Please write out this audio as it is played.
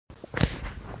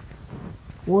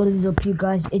What is up, you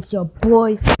guys? It's your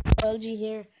boy LG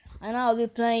here, and I'll be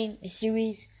playing a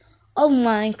series of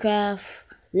Minecraft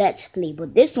Let's Play.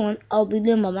 But this one I'll be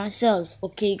doing by myself.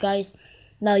 Okay, guys.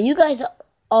 Now you guys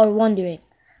are wondering,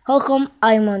 how come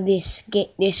I'm on this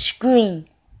screen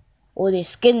or this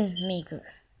skin maker?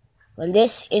 Well,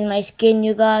 this is my skin,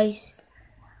 you guys.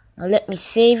 Now let me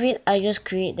save it. I just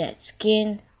create that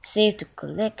skin. Save to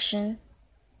collection.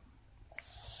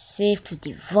 Save to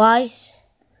device.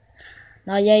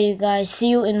 Now yeah, you guys,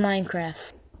 see you in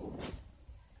Minecraft.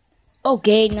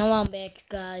 Okay, now I'm back,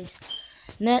 guys.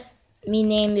 Let me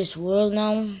name this world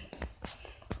now.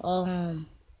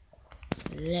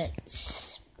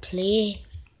 Let's play.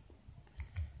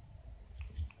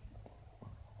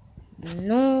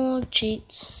 No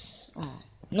cheats.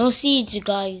 No seeds, you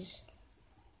guys.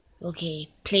 Okay,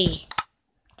 play.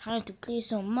 Time to play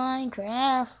some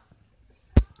Minecraft.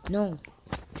 No.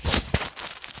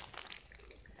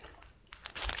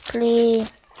 Play.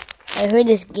 I heard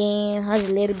this game has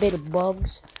a little bit of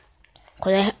bugs.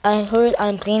 Cause I heard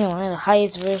I'm playing on one of the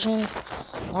highest versions,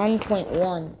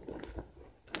 1.1.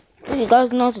 If you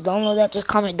guys know how to download that, just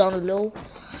comment down below,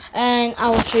 and I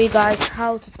will show you guys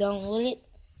how to download it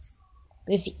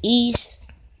with ease.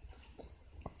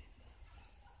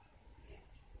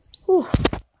 Whew.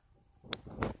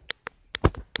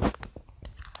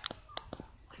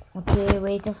 Okay,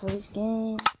 waiting for this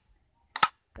game.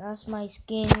 That's my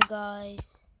skin, guys.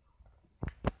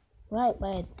 Right by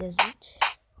a desert.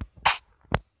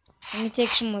 Let me take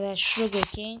some of that sugar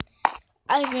cane.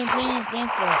 I've been playing this game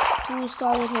for 2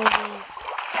 solid whole days.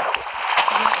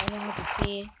 I know how to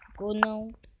play. Go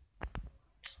now.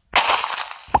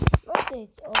 What's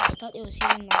it? Oh, I thought it was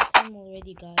here in my team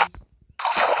already, guys.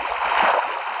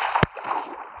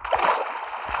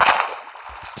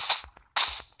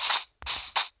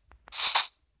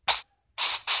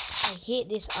 I hate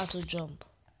this auto jump.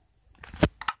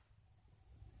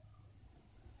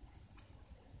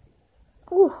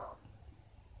 Whew.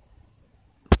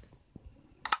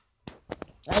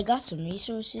 I got some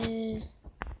resources.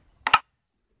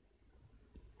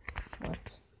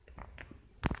 What?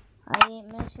 I ain't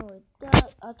messing with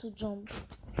that auto jump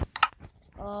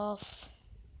off.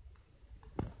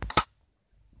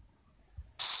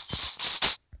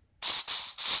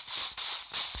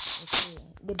 Okay,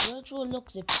 the virtual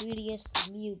looks the prettiest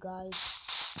to me, you guys.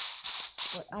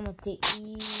 But I'm gonna take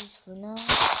these for now.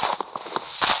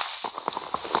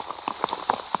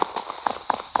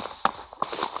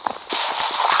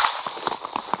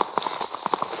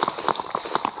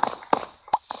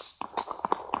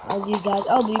 As you guys,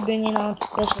 I'll be bringing on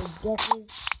special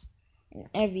guesses in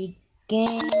every game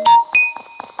and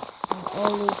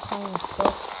all this kind of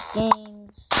stuff.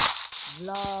 Games,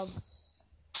 vlogs.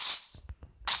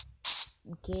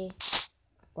 Okay,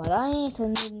 but I ain't a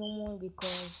noob no more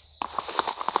because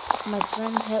my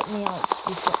friend helped me out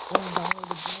before when I downloaded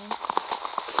the game.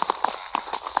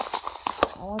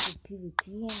 I want to PvP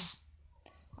him.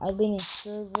 I've been in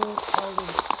servers, all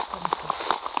this kind of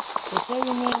stuff. The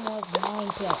server name was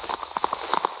Mineplex.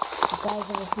 You guys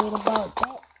ever heard about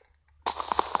that?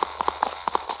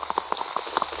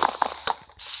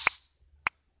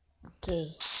 Okay.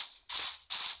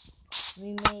 We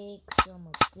make some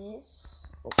of this.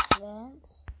 Oak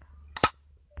plants.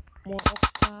 More oak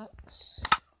plants.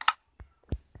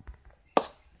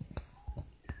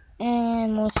 And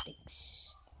more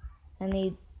sticks. I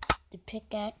need the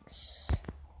pickaxe.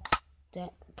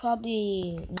 That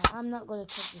probably, no, I'm not gonna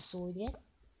touch the sword yet.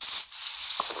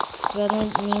 So I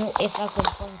don't know if I can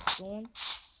find stone.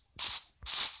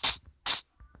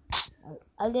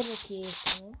 A little cave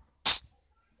stone.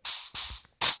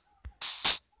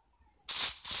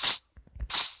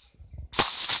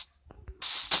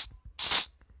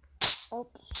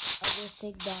 Oops, I just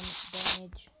take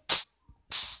damage.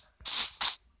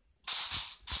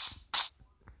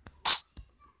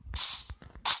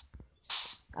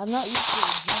 I'm not used to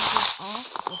jumping off,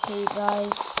 okay,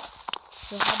 guys?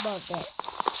 So how about that?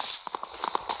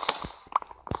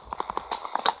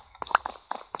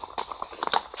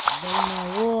 Then my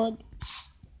wood.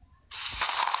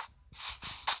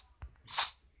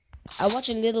 I watch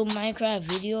a little Minecraft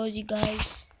videos, you guys.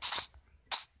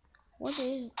 What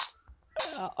is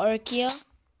Archaea?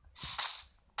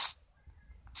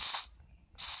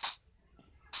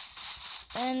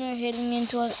 And we're heading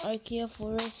into an Archaea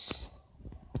forest.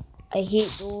 I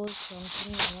hate those, so I'm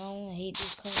turning around. I hate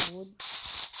this kind of wood.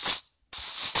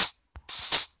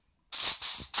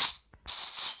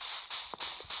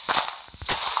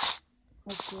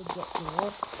 Okay, get the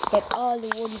wood. Get all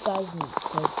the wood you guys need,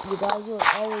 because you guys will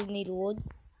always need wood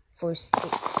for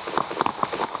sticks.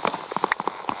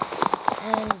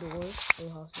 and doors,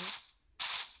 door houses.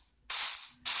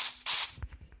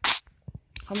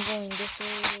 I'm going this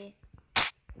way.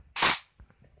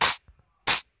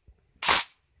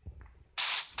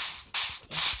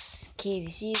 Yes. Okay, you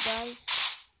see you guys.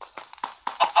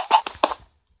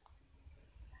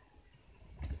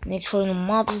 Make sure the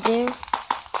mob's there.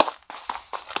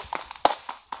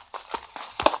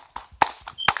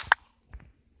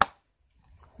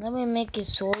 Let me make it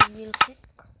sword real quick.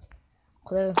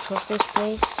 Cause I don't trust this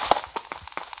place.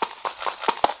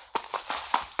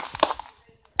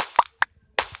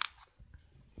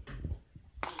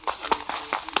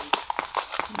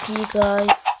 Okay, guys.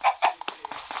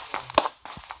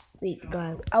 Wait,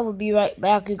 guys. I will be right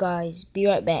back, you guys. Be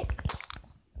right back.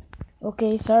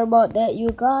 Okay, sorry about that,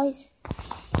 you guys.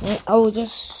 I was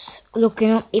just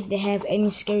looking up if they have any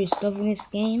scary stuff in this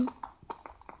game.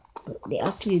 But they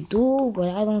actually do, but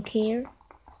I don't care.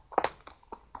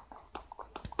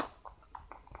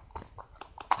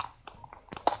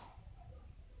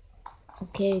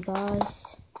 Okay,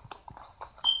 guys.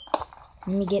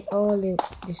 Let me get all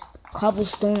this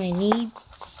cobblestone I need.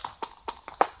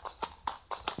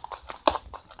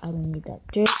 I don't need that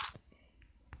dirt.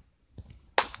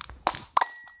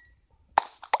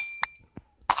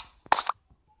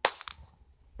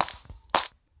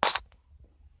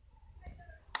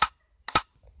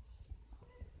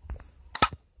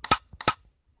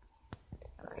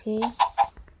 Okay.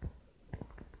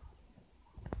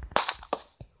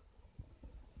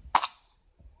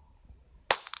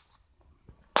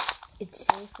 It's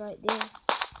safe right there.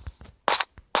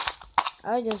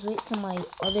 I'll just wait till my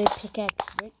other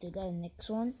pickaxe break to get the next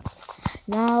one.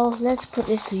 Now let's put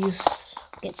this to use.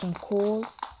 Get some coal.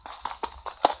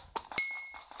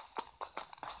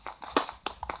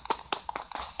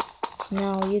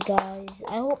 Now you guys,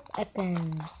 I hope I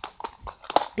can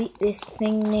beat this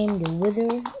thing named the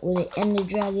Wither or the Ender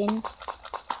Dragon.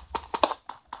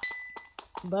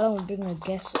 But I'm gonna bring a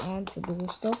guest on for the whole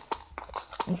stuff.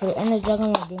 And for the Ender Dragon,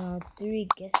 I'm gonna bring out 3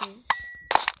 guesses.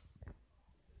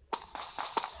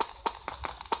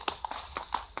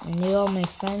 And they're all my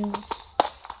friends.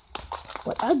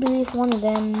 But I believe one of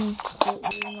them don't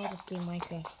really know how to play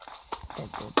Minecraft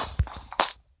that good.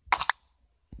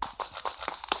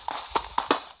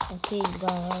 Okay,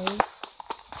 guys.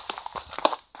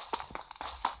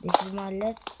 This is my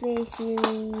Let's Play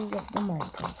series of the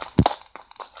Minecraft.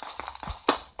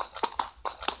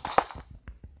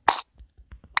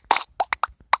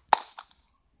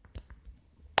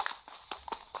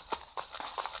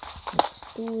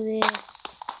 Let's do this.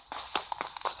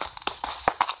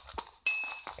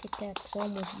 Pickaxe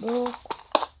almost broke.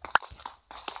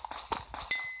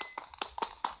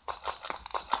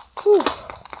 Whew.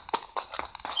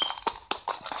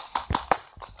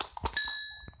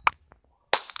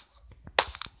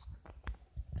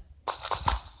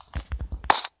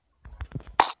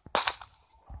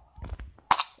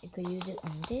 You could use it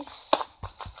on this.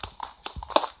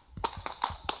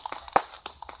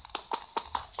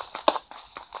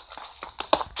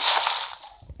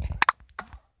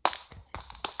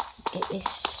 Get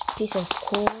this piece of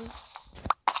coal.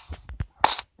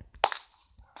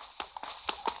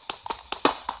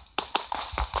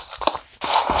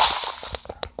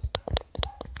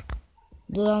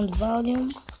 Do down the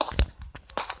volume.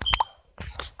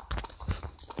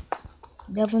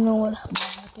 Never know what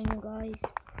might happen, guys.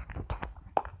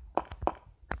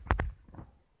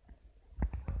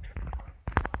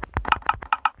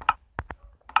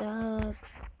 That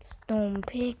stone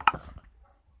pick.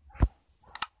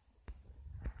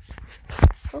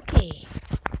 Okay.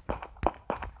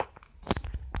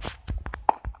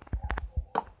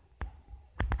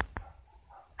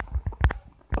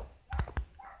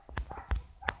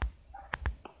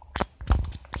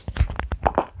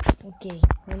 Okay,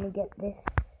 let me get this.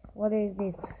 What is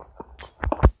this?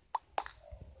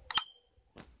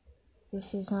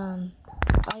 This is iron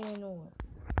ore.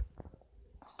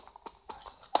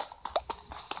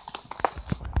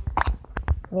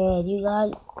 Yeah, you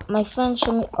guys, my friend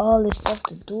showed me all this stuff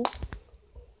to do.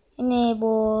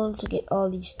 Enable to get all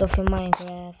these stuff in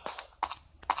Minecraft.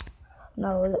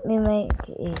 Now let me make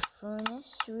a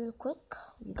furnace real quick,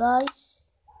 you guys.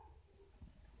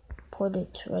 Put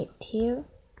it right here.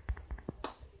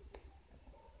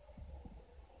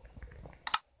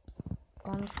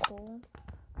 Gun coal.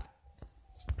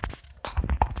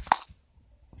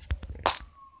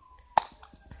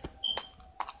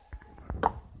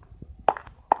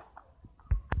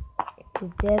 It's a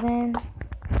dead end.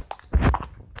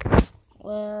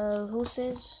 Well, who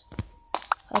says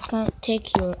I can't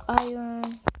take your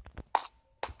iron?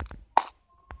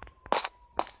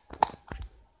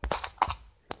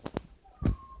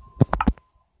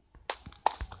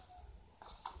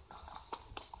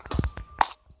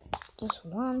 Just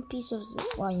one piece of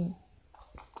wine.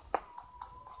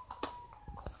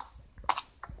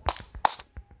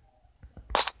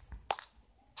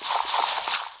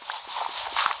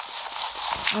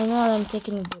 I know I'm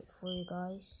taking a break for you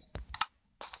guys.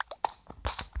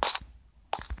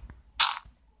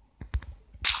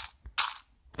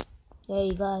 Yeah,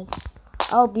 you guys.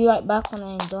 I'll be right back when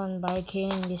I'm done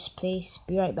barricading this place.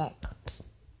 Be right back.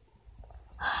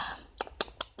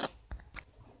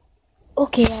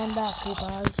 Okay, I'm back, you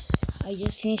guys. I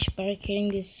just finished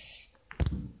barricading this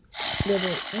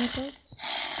little insect.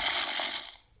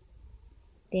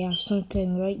 They have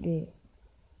something right there.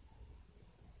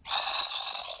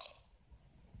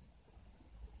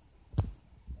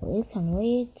 You can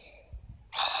wait.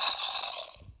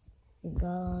 You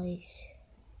guys.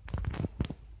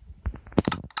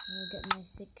 Let me get my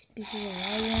 6 pieces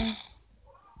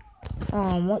of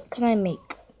iron. What can I make?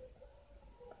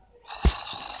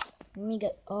 Let me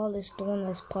get all the stone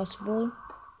as possible.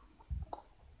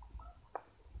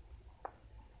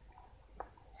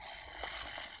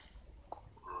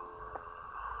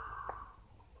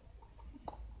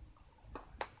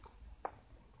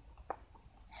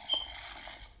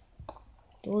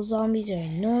 Those zombies are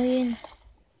annoying.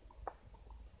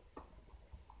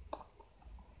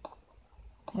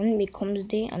 When it becomes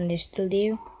day and they're still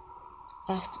there,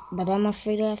 but I'm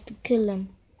afraid I have to kill them.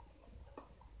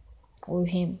 Or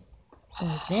him. Or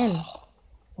them.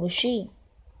 Or she.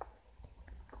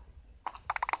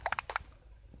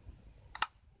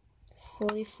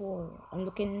 44. I'm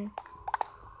looking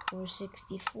for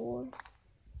 64.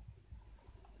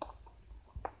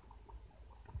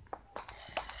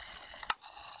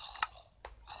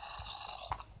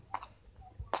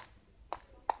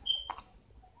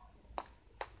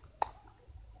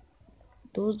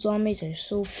 Those zombies are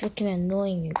so freaking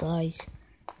annoying, you guys.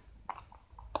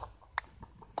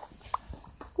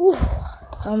 Whew.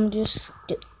 I'm just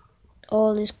get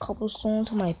all this cobblestone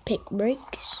to my pick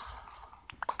bricks.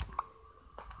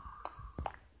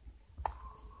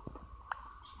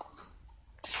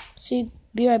 See,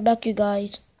 be right back, you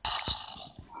guys.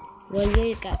 Well, yeah,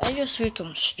 you guys, I just heard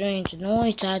some strange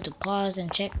noise. I had to pause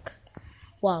and check.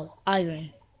 Wow, iron.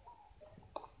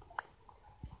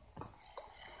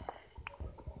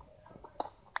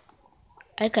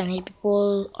 I can hear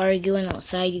people arguing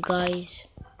outside, you guys.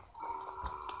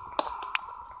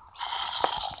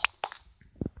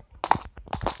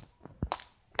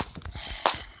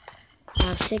 I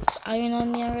have 6 iron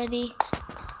on me already.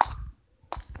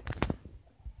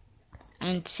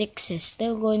 And 6 is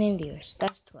still going in there, so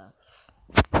that's 12.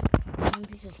 1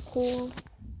 piece of coal.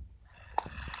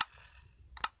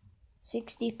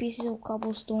 60 pieces of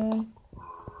cobblestone.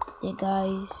 Yeah,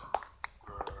 guys.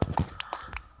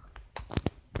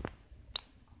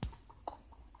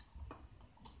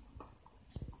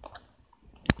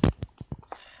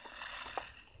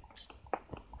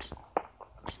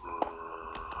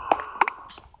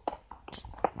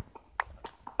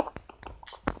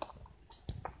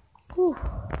 Whew.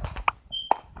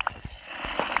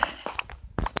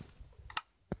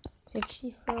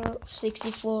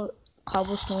 64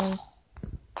 cobblestone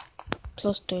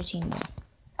plus 13 more.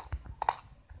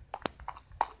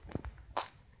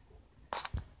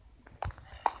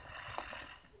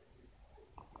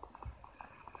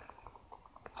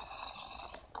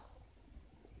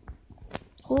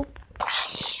 Oh.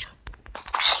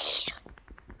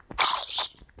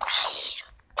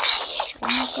 Oh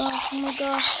my gosh, oh my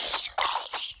gosh.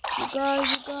 You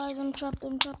guys, I'm trapped.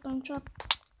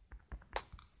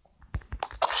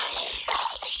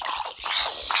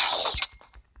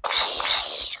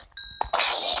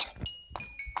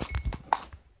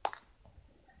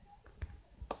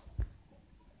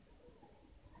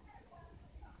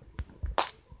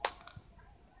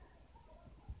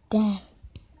 Damn.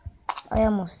 I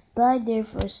almost died there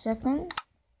for a second.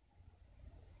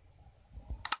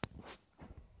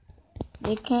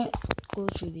 They can't go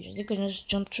through these. They can just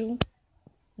jump through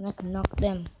and I can knock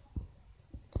them.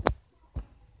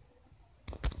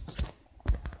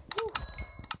 Whew.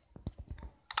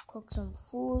 Cook some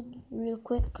food real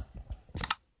quick.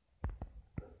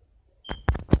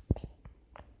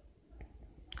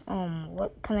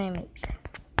 What can I make?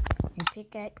 A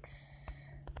pickaxe.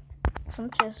 Some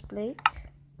chest plate.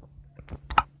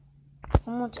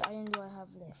 How much iron do I have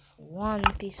left? 1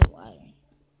 piece of iron.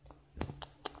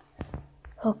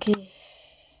 Okay.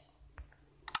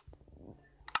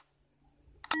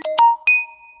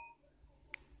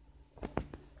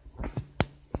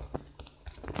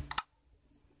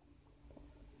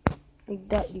 Like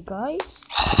that, you guys.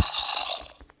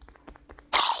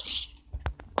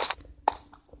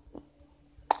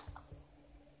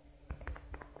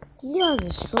 He has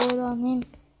a sword on him.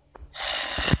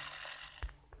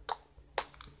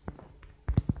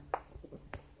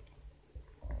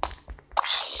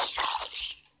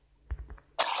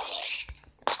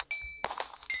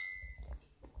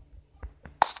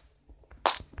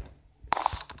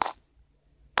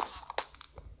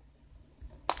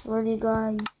 Really,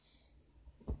 guys,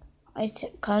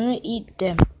 can we eat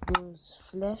them? Those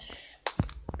flesh.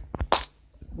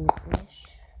 The flesh.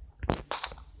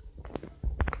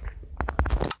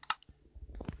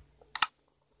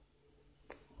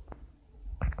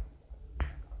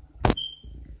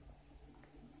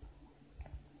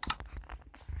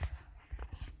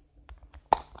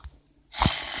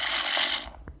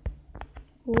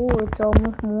 Oh, it's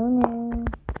almost morning.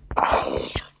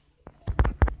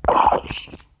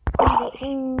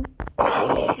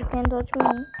 You can't touch me.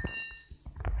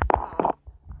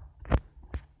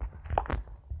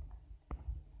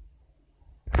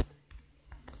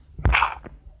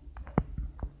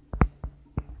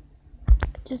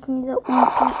 Just need that one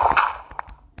piece.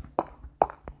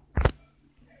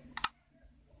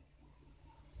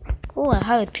 Oh, I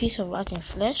had a piece of rotten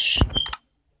flesh.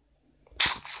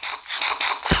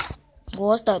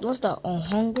 What's that? What's that? On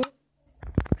hunger?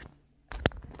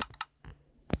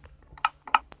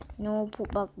 No,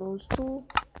 put back those two.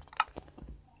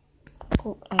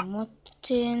 Cook my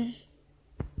mutton.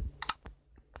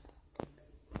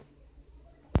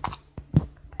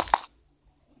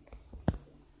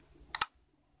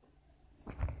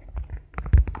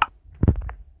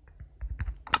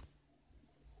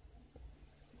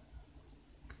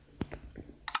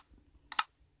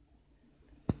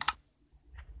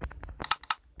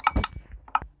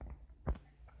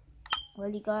 Well,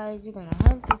 you guys, you're gonna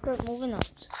have to start moving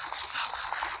out.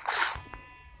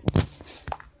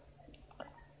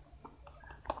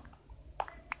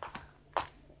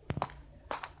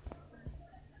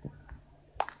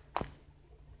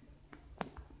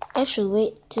 I should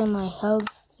wait till my health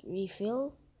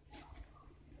refill.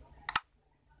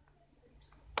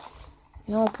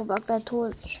 No, put back that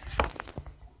torch.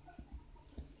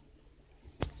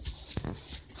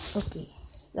 Okay,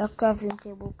 that crafting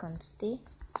table can stay.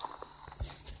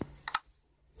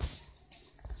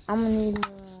 I'm gonna need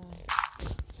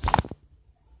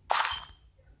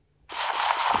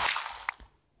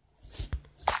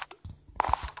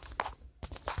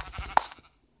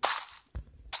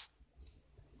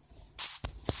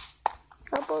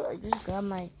how about I just grab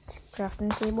my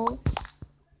crafting table?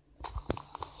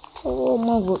 Oh,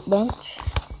 my workbench.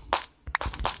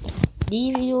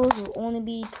 These videos will only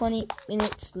be 20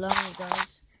 minutes long,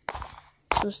 guys.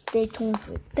 So stay tuned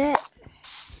for that.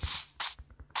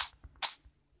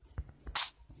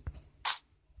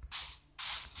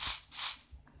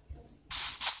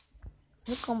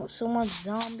 Look how much, so much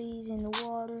zombies in the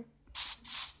water.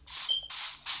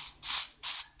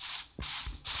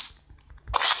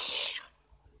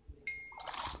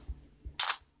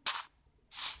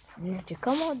 And if you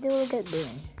come out, they will get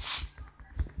burned.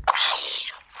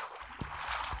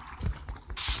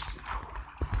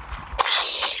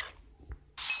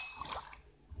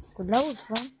 But that was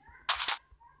fun.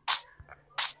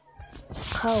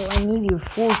 Cow, I need your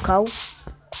food, cow.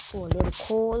 Oh, a little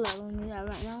coal, I don't need that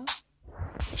right now.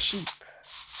 Sheep,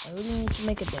 I really need to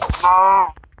make a bed.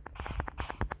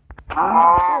 Oh,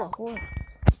 a horse.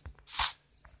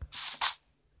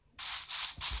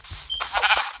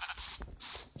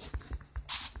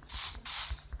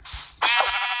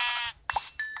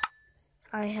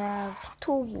 I have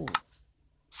 2 wool.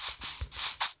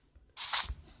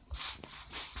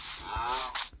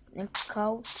 Next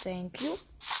cow, thank you.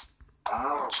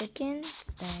 Chicken,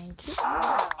 thank you.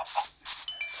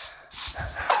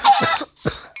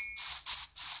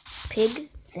 Pig,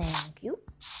 thank you.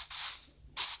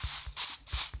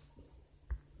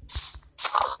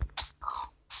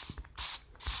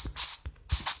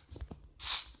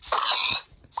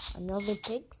 Another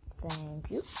pig, thank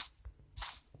you.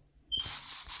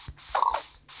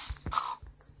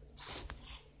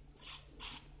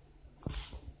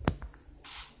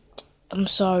 I'm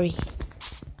sorry,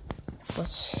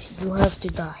 but you have to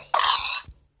die.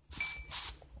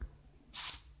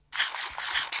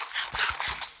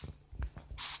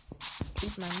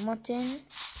 Eat my mutton.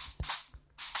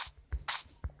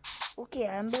 Okay,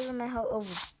 I'm building my house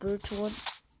over birchwood,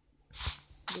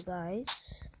 you guys.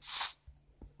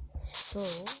 So,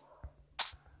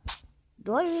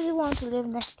 do I really want to live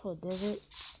next to a desert?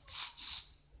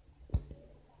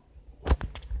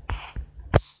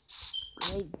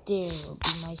 Right there will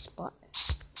be my spot.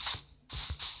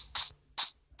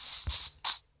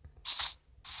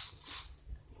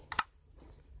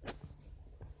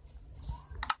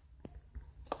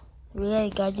 Yeah,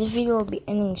 guys, this video will be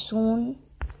ending soon.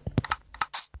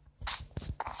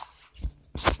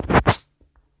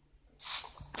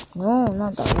 No,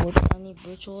 not that wood. I need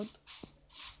birch wood.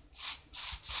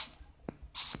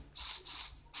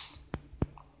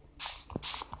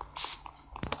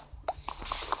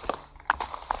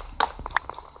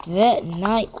 That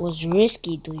night was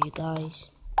risky to you guys.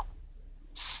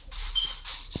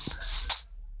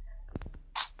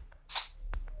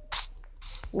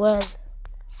 Well,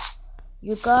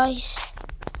 you guys,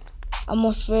 I'm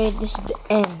afraid this is the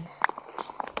end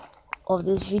of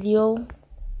this video.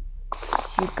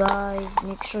 You guys,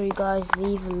 make sure you guys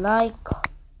leave a like.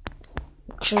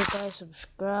 Make sure you guys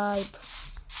subscribe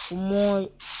for more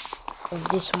of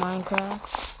this Minecraft.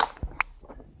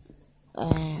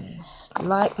 And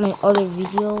like my other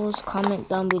videos. Comment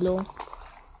down below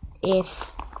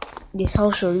if this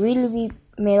house should really be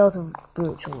made out of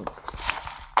birch wood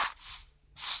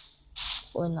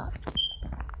or not.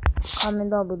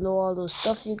 Comment down below all those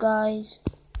stuff, you guys.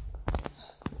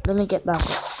 Let me get back up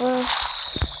first.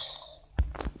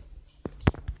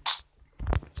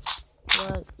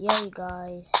 But yeah, you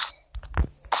guys,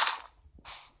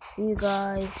 see you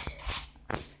guys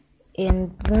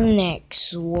in the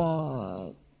next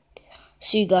one.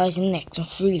 See you guys in the next one.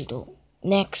 For real though.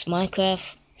 Next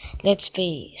Minecraft Let's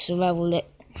Play Survival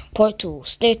Part 2.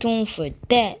 Stay tuned for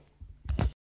that.